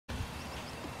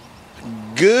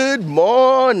Good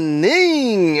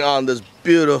morning on this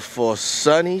beautiful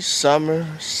sunny summer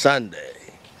Sunday.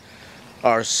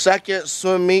 Our second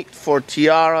swim meet for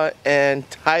Tiara and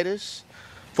Titus.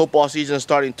 Football season is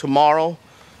starting tomorrow.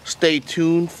 Stay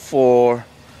tuned for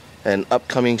an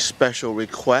upcoming special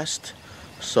request.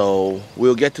 So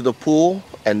we'll get to the pool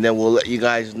and then we'll let you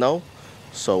guys know.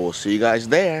 So we'll see you guys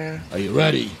there. Are you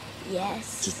ready?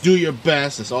 Yes. Just do your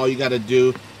best. That's all you gotta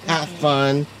do. Have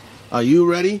fun. Are you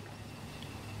ready?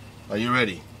 Are you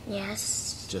ready?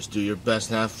 Yes. Just do your best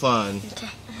and have fun. Okay.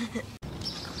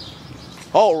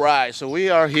 Alright, so we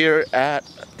are here at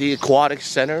the aquatic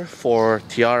center for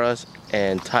Tiara's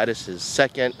and Titus's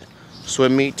second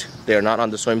swim meet. They're not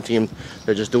on the swim team.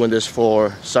 They're just doing this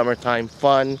for summertime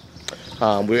fun.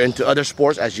 We're into other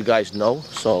sports, as you guys know,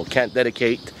 so can't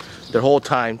dedicate their whole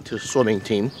time to swimming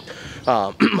team.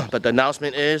 But the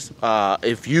announcement is,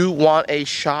 if you want a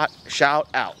shout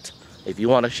out,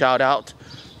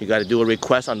 you got to do a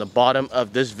request on the bottom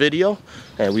of this video,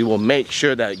 and we will make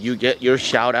sure that you get your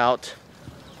shout out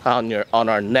on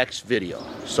our next video.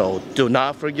 So do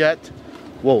not forget.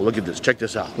 Whoa, look at this. Check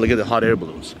this out. Look at the hot air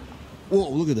balloons. Whoa,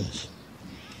 look at this.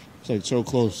 It's like so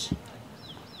close.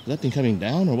 Is that thing coming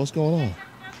down or what's going on?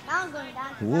 That one's going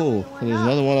down. Whoa, there's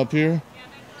another one up here.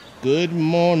 Good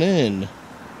morning.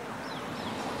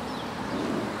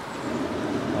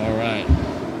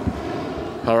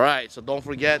 All right, so don't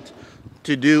forget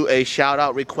to do a shout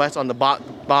out request on the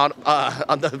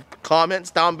on the comments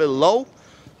down below.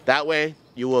 That way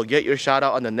you will get your shout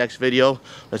out on the next video.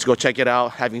 Let's go check it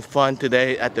out. Having fun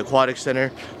today at the aquatic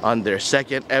center on their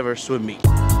second ever swim meet.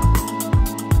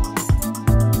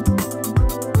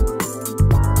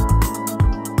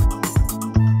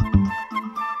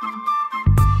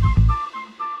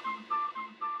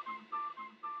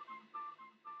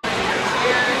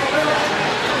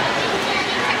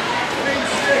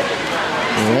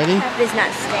 Ready? Cap is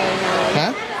not staying on.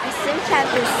 Huh? My sim cap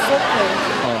is slipping.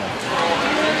 Oh.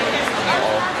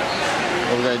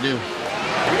 What did I do?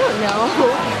 I don't know.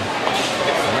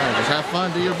 Alright, just have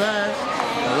fun, do your best.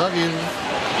 I love you.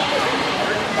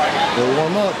 Go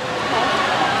warm up.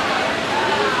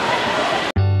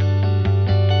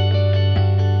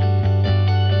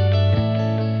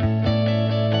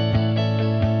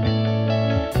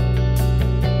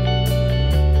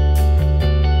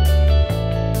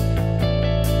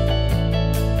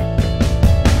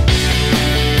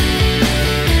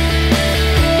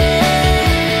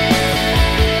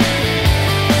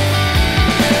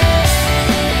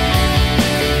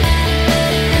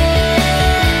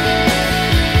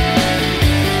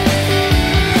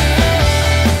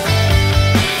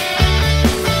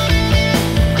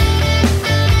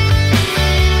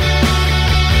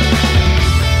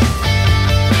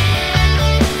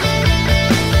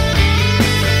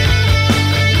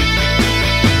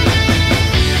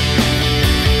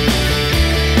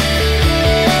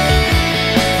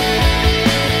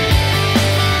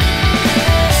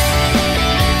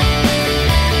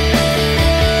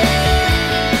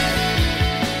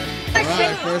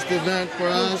 Event for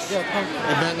us,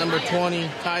 event number 20.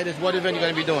 Titus, what event you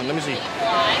gonna be doing? Let me see.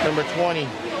 Number 20,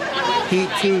 Heat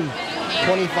 2,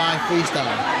 25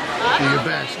 freestyle. Do your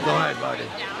best. Go ahead, buddy.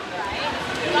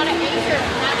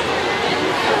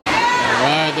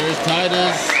 Alright, there's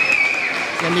Titus.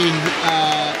 It's gonna be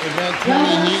event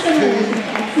 20, Heat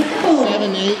 2,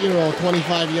 7 to 8-year-old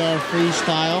 25-yard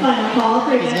freestyle.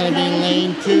 He's gonna be in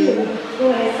lane 2.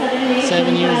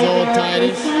 7 years old,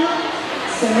 Titus.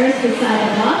 We'll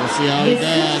see how he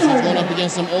does. He's going up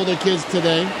against some older kids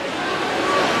today.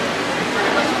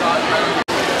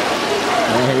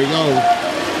 Oh, here we go.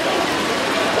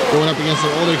 Going up against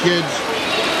some older kids.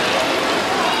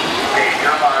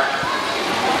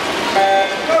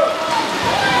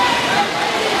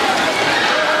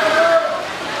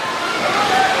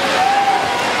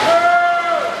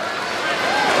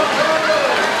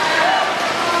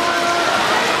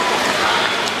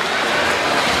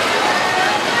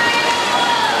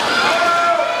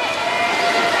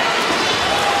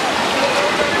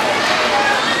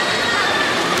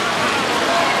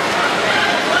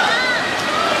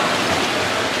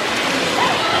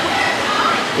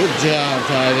 Good job,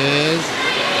 Titus.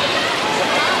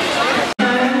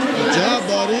 Good job,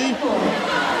 buddy.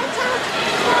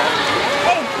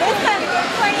 Hey, this time,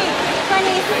 20,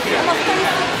 almost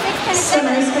 26,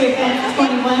 Swimmers for event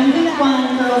 21 to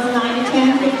 1, girls 9 to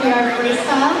 10, 50-yard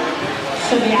freestyle.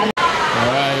 Should be out.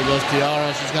 Alright, here goes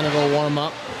Tiara. She's going to go warm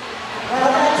up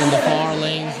in the far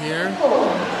lanes here.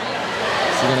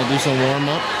 She's going to do some warm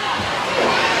up.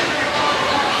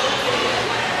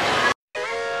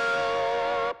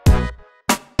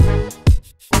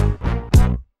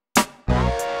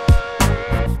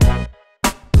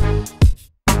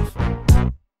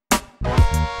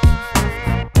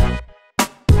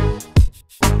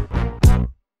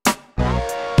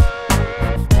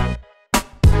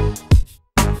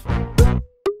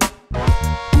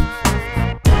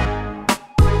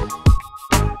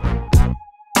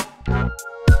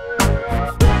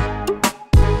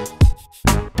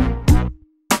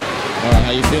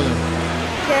 How you feeling?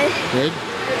 Good. Good?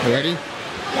 You ready?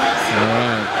 Yes.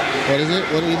 Alright. What is it?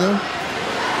 What are you doing?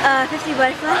 50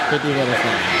 butterfly. 50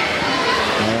 butterfly.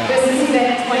 Alright. This is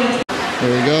event 22.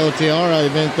 Here we go, Tiara,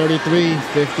 event 33,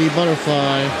 50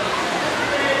 butterfly.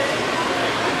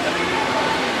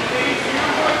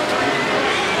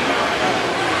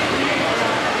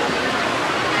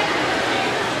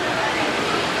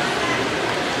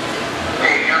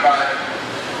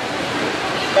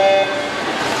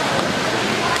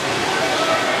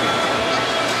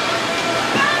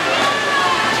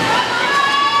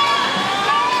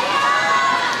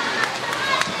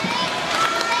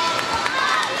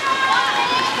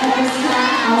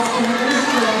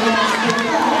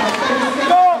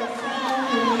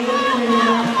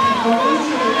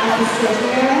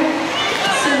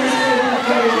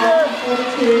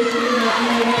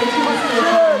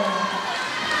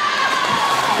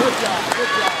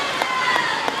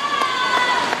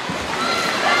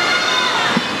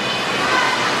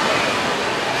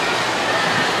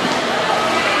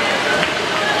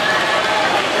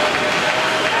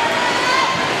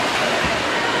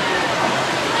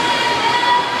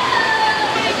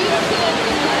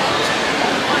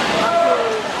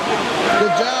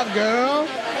 Good job, girl.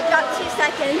 I dropped 2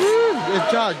 seconds.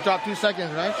 Good job. Drop 2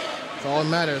 seconds, right? That's all that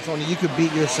matters. It's only you could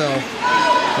beat yourself.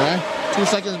 Right? 2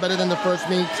 seconds better than the first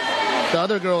meet. The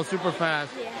other girl is super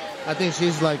fast. Yeah. I think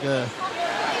she's like a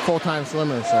full-time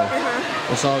swimmer, so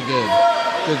it's all good.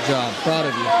 Good job. Proud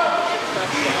of you.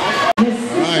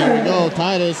 Alright, here we go.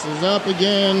 Titus is up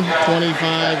again.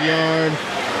 25-yard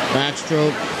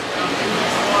backstroke.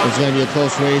 It's going to be a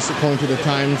close race according to the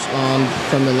times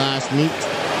from the last meet.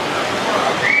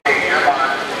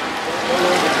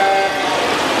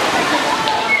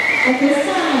 At this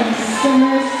time,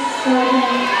 swimmers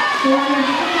starting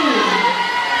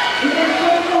 400 event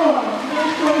 44,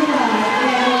 event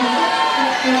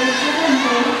 45, and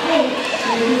 48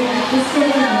 will be at the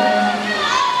stadium.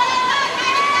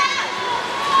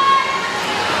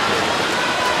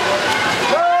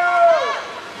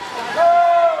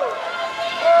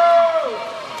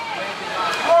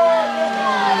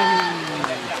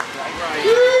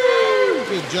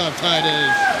 Good job,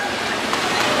 Titus.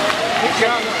 Good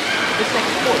job. This is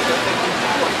sports.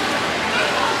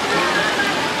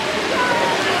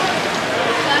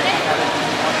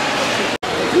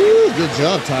 Woo, good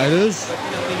job, Titus.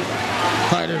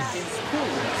 Titus.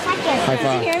 Second. High Did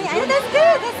five. you hear me? I know, that's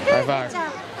good. That's good. High five. Good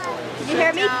job. Did you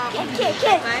hear me? Kid.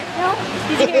 No?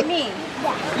 Did you hear me?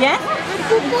 Yeah.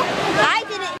 I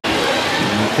didn't.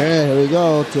 Okay, here we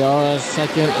go. Tiara's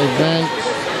second event.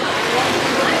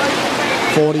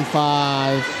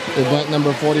 45. Event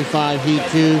number 45, heat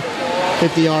 2.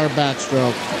 50-yard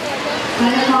backstroke.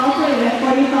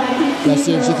 Let's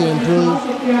see if she can improve.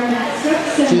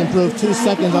 She improved 2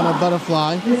 seconds on her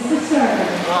butterfly.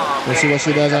 Let's see what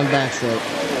she does on backstroke.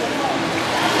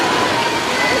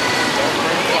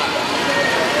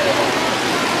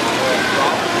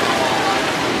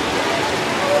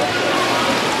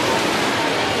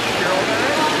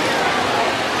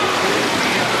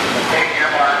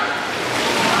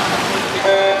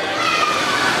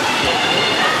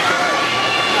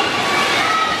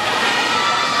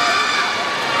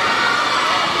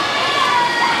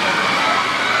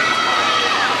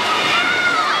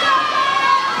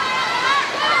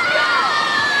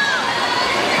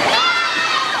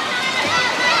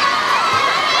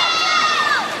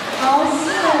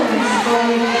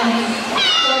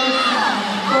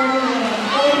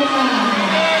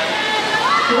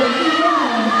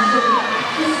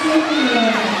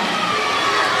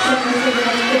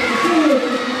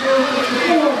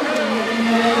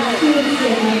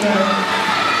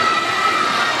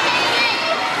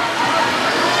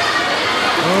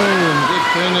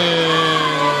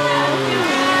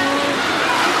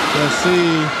 Let's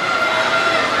see.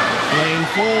 Lane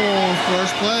 4,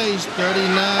 first place,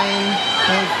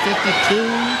 39.52.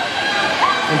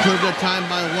 Improved their time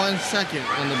by 1 second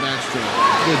on the backstroke.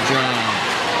 Good job.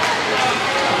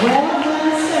 Well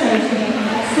done, sir.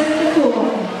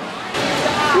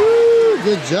 Woo,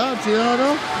 good job,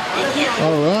 Tiara.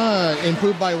 All right,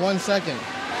 improved by 1 second.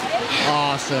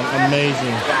 Awesome,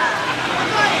 amazing.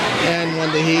 And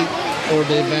won the heat or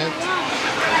the event.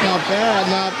 Not bad,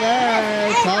 not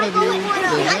bad. Proud of you.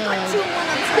 Good job.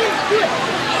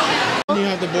 You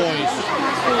have the boys.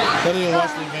 What did you watch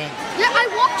the event? Yeah, I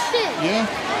watched it. Yeah?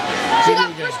 She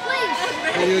got Video game. first place.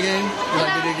 Video game? You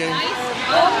like video game?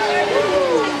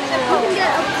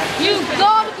 You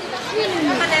gotta be kidding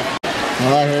me.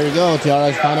 Alright, here we go.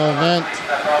 Tiara's final event.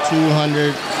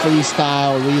 200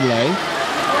 freestyle relay.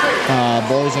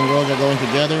 Boys and girls are going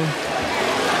together.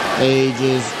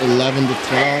 Ages 11 to 12.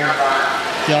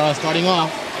 Tiara starting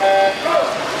off.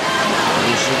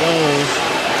 Here she goes.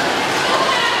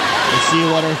 Let's see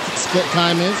what her split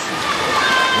time is.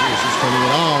 Ooh, she's turning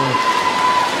it on.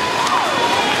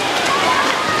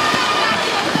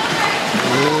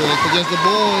 Ooh, that's against the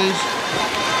boys.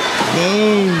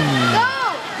 Boom. Go!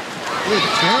 Good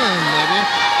turn, baby.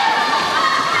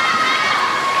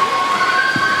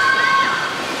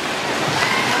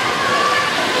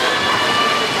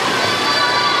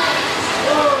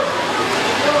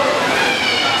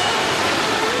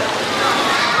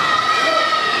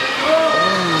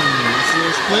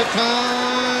 Split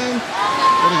time.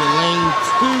 What is it? Lane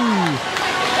 2.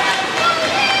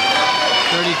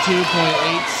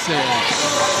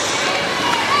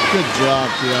 32.86. Good job,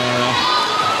 Tiara.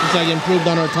 Looks like you improved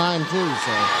on her time too,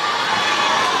 so.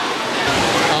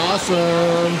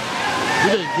 Awesome.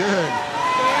 You did good.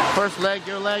 First leg,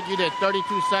 your leg, you did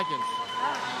 32 seconds.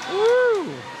 Woo!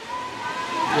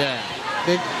 Yeah.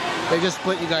 They just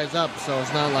split you guys up, so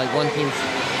it's not like one team's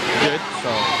good, so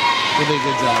you did a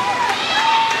good job.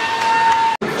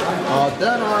 All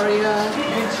done, Aria.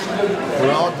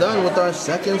 We're all done with our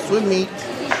second swim meet.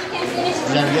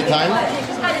 You had a good time?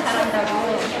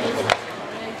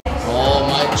 All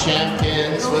my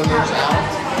champion swimmers out.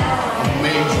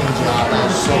 Amazing job. That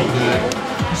was so good.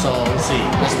 So let's see.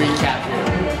 Let's recap here.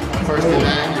 First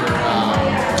event,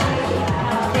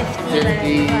 your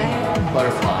 50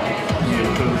 butterfly.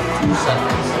 You improved 2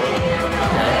 seconds.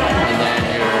 Okay. And then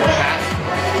your back.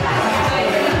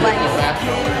 You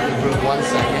improved 1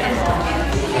 second.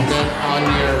 And then on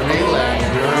your relay,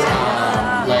 your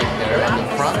leg there in the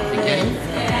front, beginning,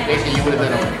 basically you would have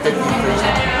been a 50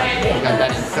 freestyle. You got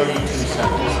that in 32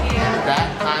 seconds. That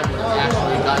time would have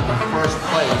actually gotten the first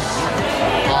place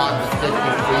on the 50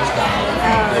 freestyle.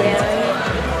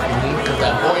 Because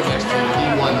that boy next to you, he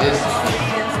won this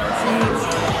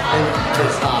and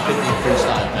this 50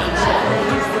 freestyle event. So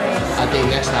I think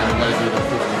next time we're going to do the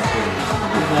 53.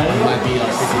 You might be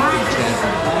our 53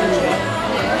 champion.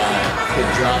 Good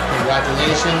job.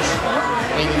 Congratulations.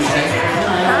 Anything you say?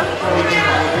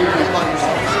 Anything about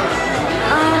yourself?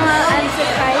 I'm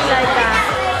surprised I got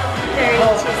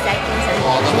 32 seconds.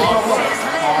 All the hard work.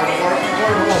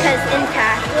 Because in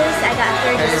practice, I got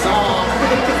 30 Pays seconds. off.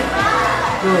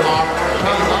 Hard work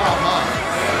pays off, huh?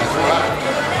 That's right.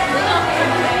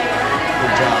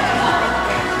 Good job.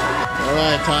 All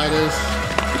right, Titus.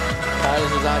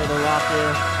 Titus is out of the locker.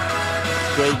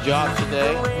 Great job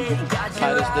today.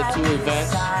 Titus did 2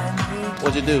 events.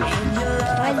 What'd you do?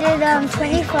 I did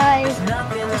 25.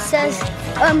 It says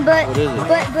What is it?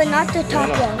 but not the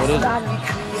top No, one. what is it? Bottom.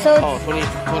 So Oh,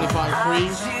 25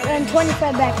 freeze. and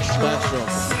 25 backstroke. Backstroke.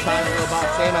 Time is about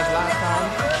the same as last time,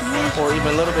 or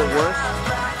even a little bit worse.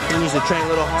 You need to train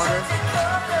a little harder.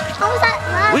 How was that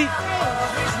last? Wait.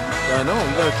 I know,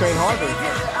 you gotta train harder.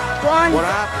 One. What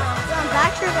happened? On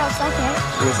backstroke, I was second.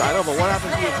 Yes, I know, but what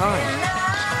happened to your time?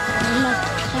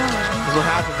 This is what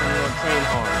happens when you don't train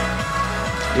hard.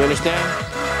 You understand?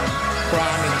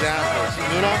 Prime example.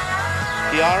 You know,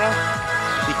 Tiara,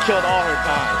 she killed all her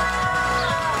time.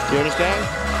 You understand?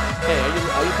 Hey,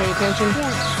 are you paying attention?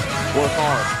 Yes. Work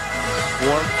hard.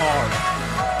 Work hard.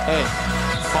 Hey,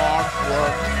 hard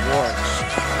work works.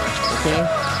 Okay?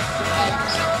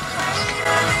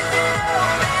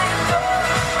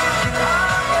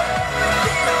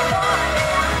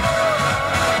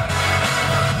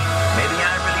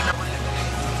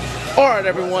 Alright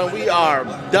everyone, we are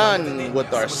done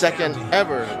with our second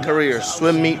ever career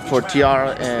swim meet for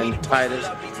Tiara and Titus.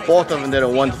 Both of them did a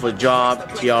wonderful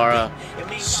job. Tiara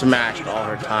smashed all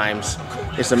her times.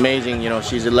 It's amazing, you know,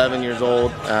 she's 11 years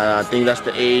old. I think that's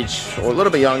the age, or a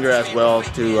little bit younger as well,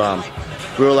 to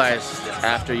realize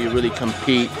after you really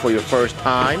compete for your first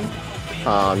time,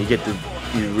 you get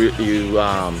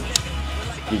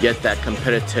that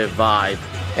competitive vibe.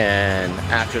 And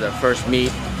after the first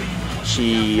meet,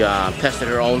 she tested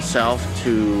her own self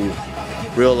to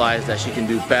realize that she can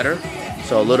do better.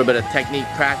 So a little bit of technique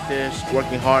practice,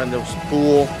 working hard in the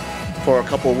pool for a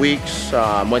couple weeks.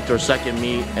 Went to her second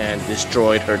meet and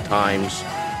destroyed her times.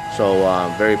 So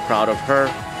very proud of her.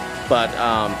 But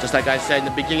just like I said in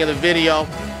the beginning of the video,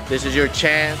 this is your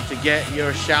chance to get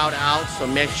your shout out. So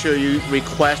make sure you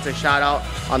request a shout out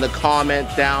on the comment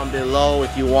down below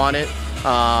if you want it.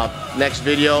 Next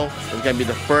video is going to be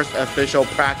the first official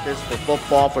practice for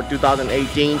football for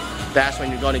 2018. That's when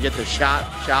you're going to get the shout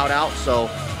out. So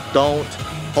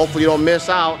hopefully you don't miss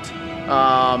out.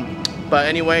 But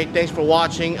anyway, thanks for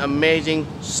watching. Amazing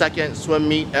second swim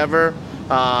meet ever.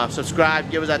 Subscribe,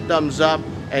 give us that thumbs up,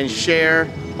 and share.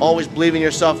 Always believe in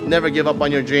yourself. Never give up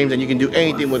on your dreams, and you can do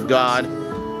anything with God.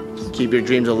 Keep your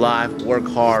dreams alive. Work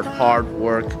hard. Hard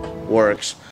work works.